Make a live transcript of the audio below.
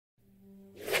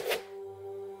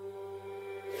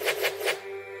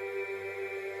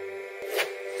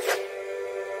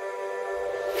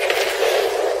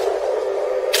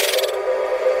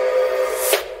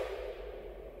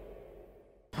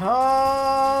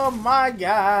my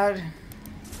god.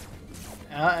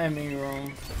 EMMI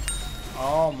room.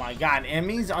 Oh my god.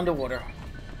 EMMI's underwater.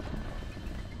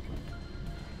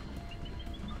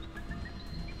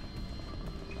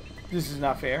 This is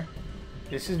not fair.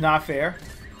 This is not fair.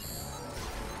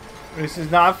 This is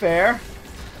not fair.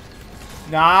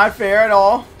 Not fair at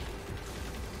all.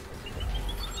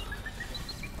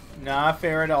 Not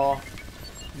fair at all.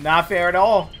 Not fair at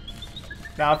all.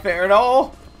 Not fair at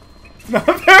all. Not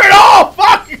fair at all!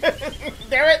 Fuck!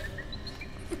 Damn it!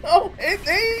 No, it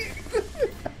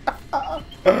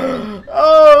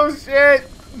oh shit!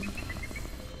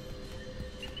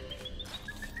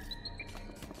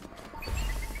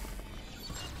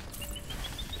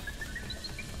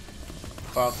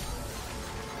 Fuck.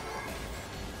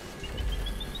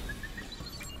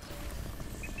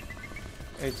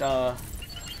 It's oh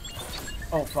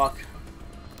fuck.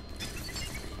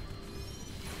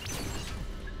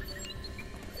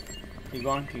 Keep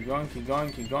going, keep going, keep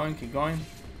going, keep going, keep going.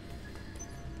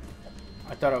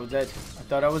 I thought I was dead. I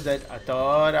thought I was dead. I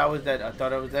thought I was dead. I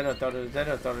thought I was dead. I thought I was dead.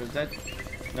 I thought I was dead.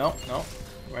 No, no.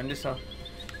 Run this up.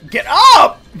 Get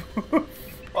up!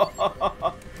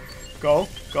 Go,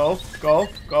 go, go,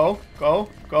 go, go,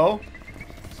 go.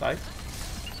 Side.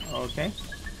 Okay.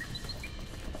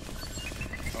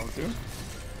 Go through.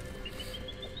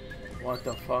 What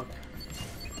the fuck?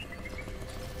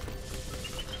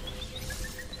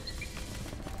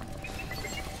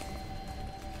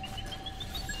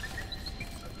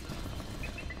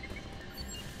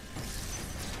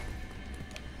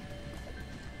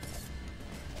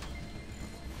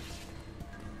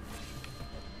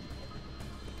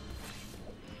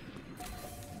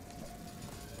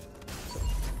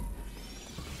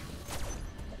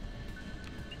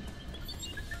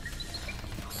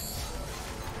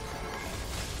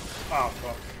 Oh,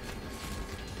 fuck.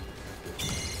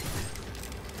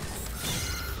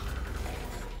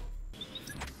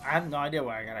 I have no idea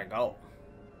where I gotta go.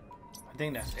 I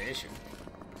think that's the issue.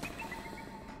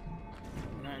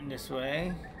 Not this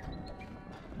way.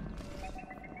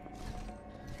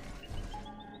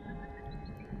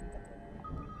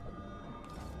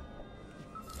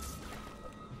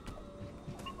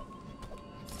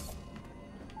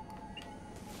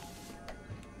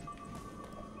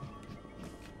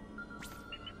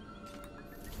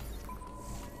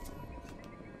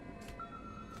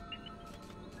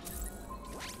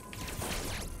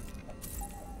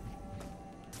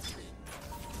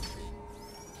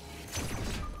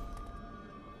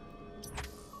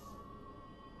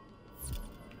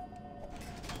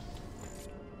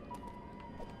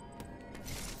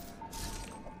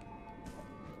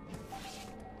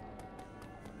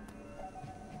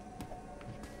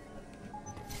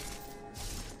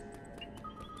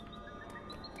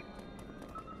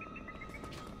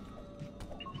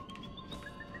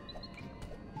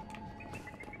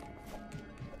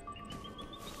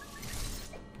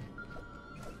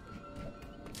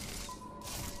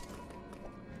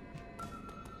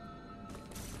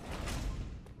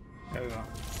 There we go.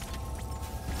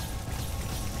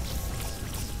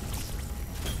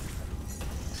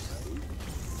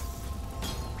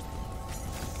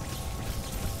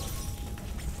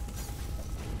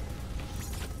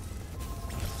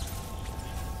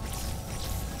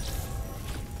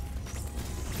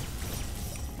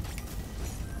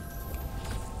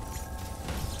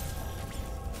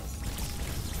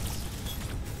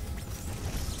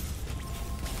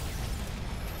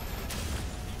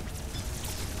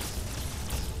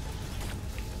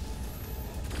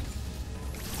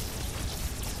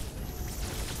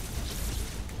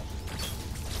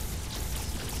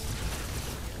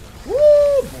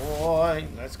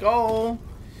 Let's go.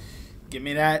 Give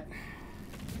me that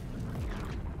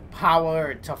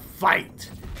power to fight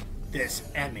this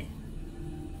EMMI.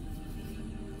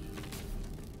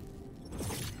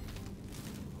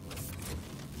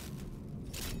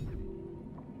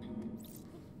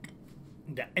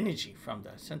 The energy from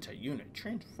the center unit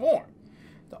transformed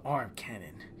the arm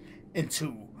cannon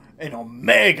into an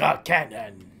Omega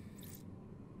cannon.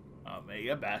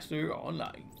 Omega Bastard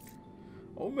Online.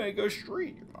 Omega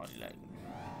Street Online.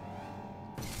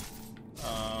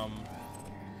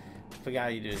 Forgot how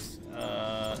you do this.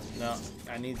 No,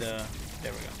 I need the.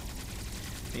 There we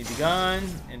go. Need the gun,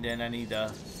 and then I need the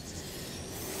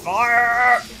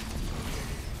fire.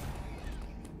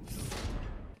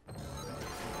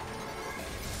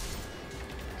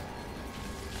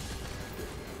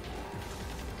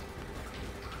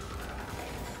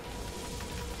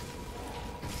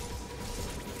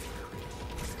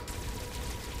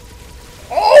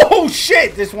 Oh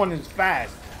shit! This one is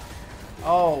fast.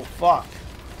 Oh fuck.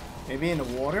 Maybe in the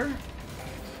water?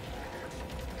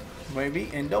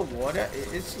 Maybe in the water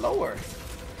it's slower.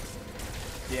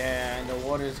 Yeah, in the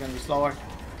water is gonna be slower.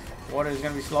 Water is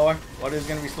gonna be slower. Water is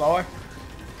gonna be slower.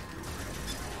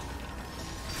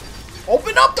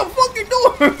 Open up the fucking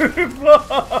door!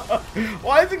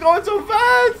 Why is it going so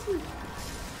fast?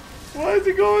 Why is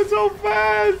it going so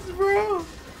fast, bro?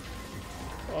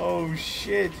 Oh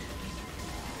shit.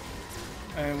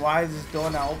 And why is this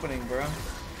door not opening, bro?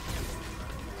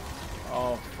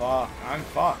 Oh fuck. I'm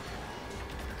fucked.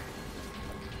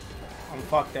 I'm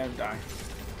fucked and die.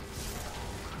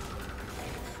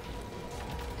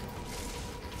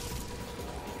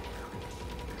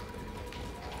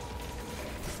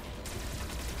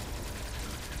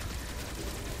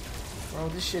 Bro,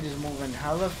 this shit is moving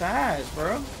hella fast,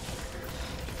 bro.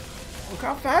 Look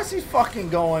how fast he's fucking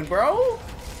going, bro.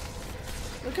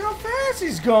 Look how fast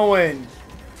he's going.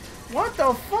 What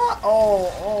the fuck?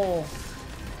 Oh.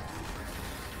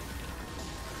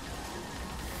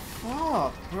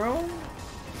 Fuck, bro.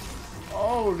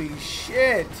 Holy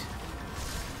shit.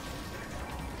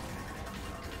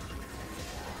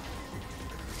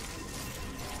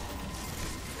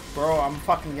 Bro, I'm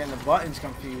fucking getting the buttons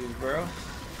confused, bro.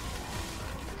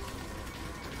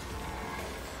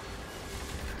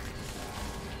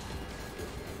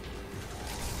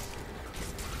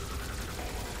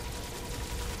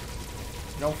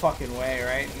 No fucking way,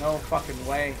 right? No fucking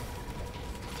way.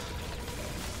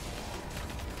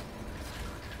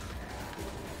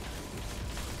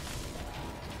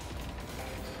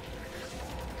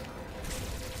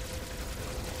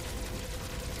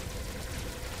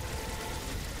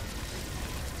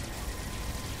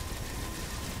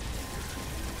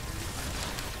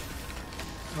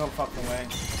 No fucking way.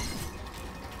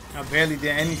 I barely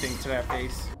did anything to that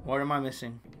face. What am I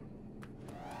missing?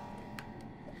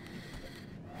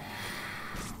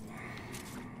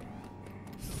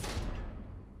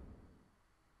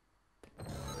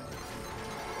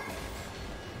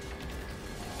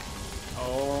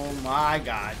 Oh my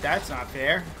god, that's not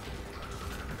fair.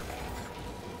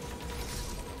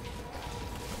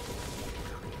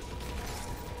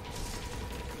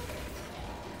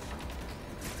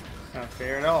 Not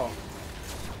fair at all.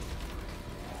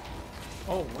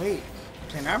 Oh wait,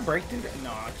 can I break through that?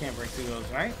 No, I can't break through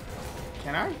those, right?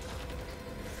 Can I?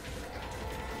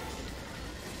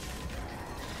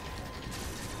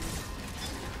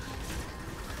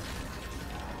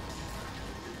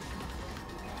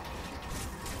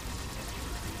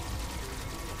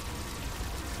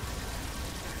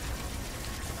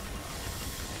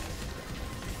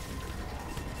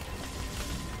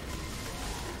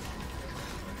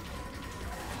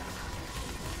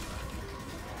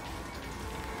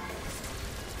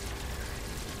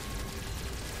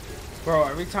 Bro,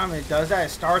 every time it does that, it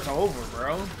starts over,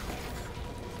 bro.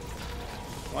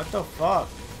 What the fuck?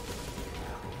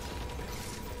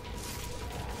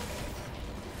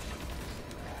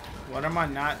 What am I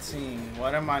not seeing?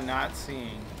 What am I not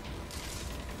seeing?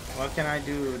 What can I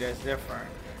do that's different?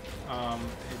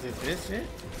 Is it this shit?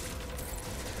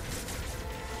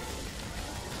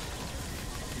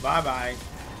 Bye-bye.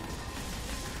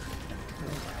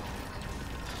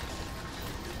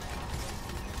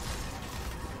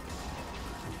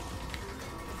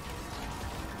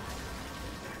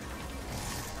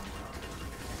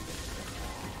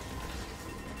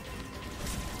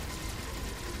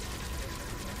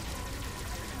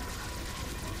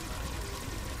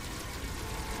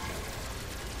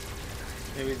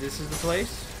 Maybe this is the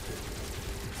place?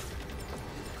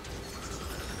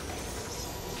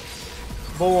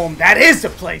 Boom, that is the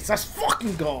place. Let's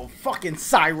fucking go. Fucking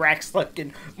Cyrax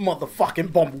looking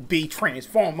motherfucking Bumblebee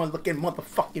Transformer looking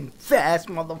motherfucking fast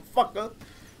motherfucker.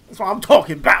 That's what I'm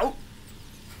talking about.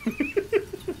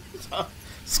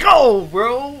 Let's go,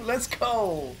 bro. Let's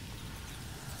go.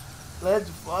 Let's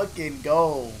fucking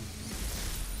go.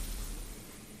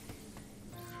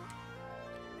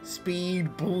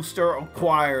 Speed booster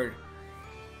acquired.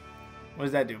 What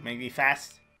does that do? Make me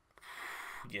fast?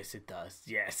 Yes, it does.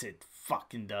 Yes, it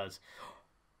fucking does.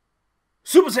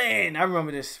 Super Saiyan! I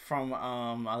remember this from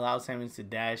allows Samus to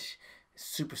dash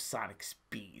supersonic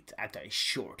speed after a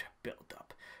short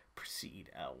build-up. Proceed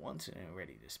once and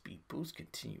ready to speed boost.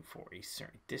 Continue for a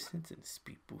certain distance and the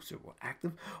speed booster will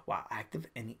active. While active,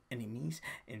 any enemies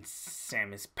in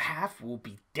Samus' path will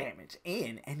be damaged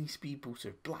and any speed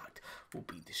booster blocked will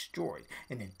be destroyed.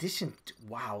 In addition,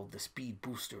 while the speed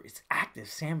booster is active,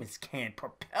 Samus can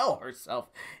propel herself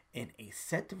in a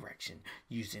set direction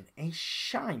using a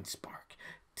shine spark.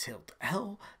 Tilt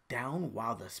L down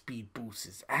while the speed boost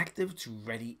is active to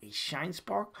ready a shine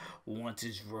spark. Once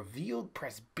it's revealed,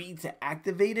 press B to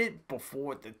activate it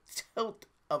before the tilt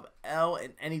of L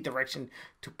in any direction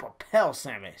to propel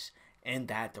Samus in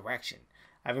that direction.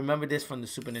 I remember this from the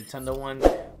Super Nintendo one.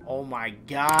 Oh my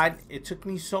god, it took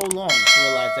me so long to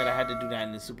realize that I had to do that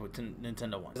in the Super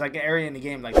Nintendo one. It's like an area in the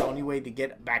game, like the only way to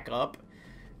get back up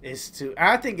is to,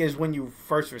 I think is when you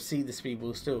first receive the speed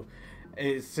boost too,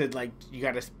 is to like, you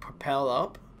gotta propel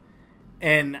up.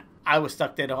 And I was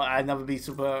stuck there I'd never beat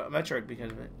Super Metroid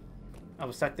because of it. I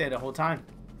was stuck there the whole time.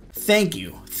 Thank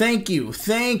you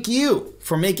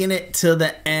for making it to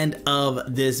the end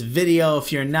of this video.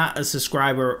 If you're not a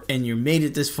subscriber and you made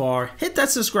it this far, hit that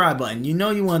subscribe button. You know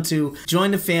you want to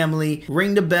join the family,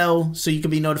 ring the bell so you can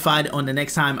be notified on the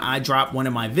next time I drop one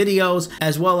of my videos,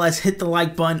 as well as hit the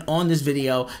like button on this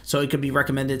video so it could be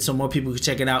recommended so more people can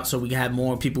check it out, so we can have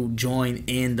more people join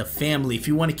in the family. If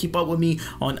you want to keep up with me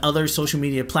on other social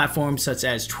media platforms such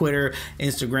as Twitter,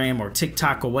 Instagram, or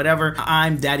TikTok or whatever,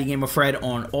 I'm DaddyGamerFred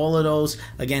on all of those.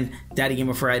 Again,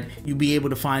 DaddyGamerFred. You'll be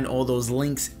able to find all those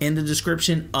links in the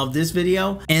description of this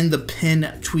video and the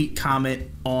pinned tweet comment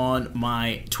on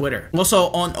my Twitter. Also,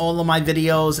 on all of my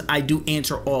videos, I do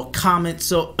answer all comments.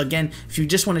 So again, if you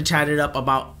just want to chat it up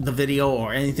about the video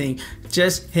or anything,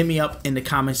 just hit me up in the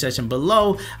comment section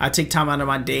below. I take time out of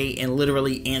my day and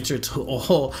literally answer to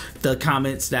all the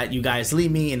comments that you guys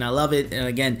leave me, and I love it. And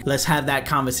again, let's have that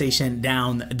conversation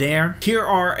down there. Here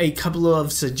are a couple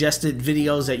of suggested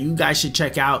videos that you guys should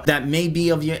check out that may be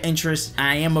of your interest.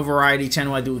 I am a variety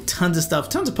channel. I do tons of stuff,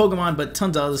 tons of Pokemon, but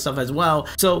tons of other stuff as well.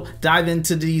 So dive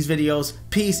into these videos.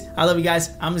 Peace. I love you guys.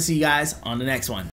 I'm gonna see you guys on the next one.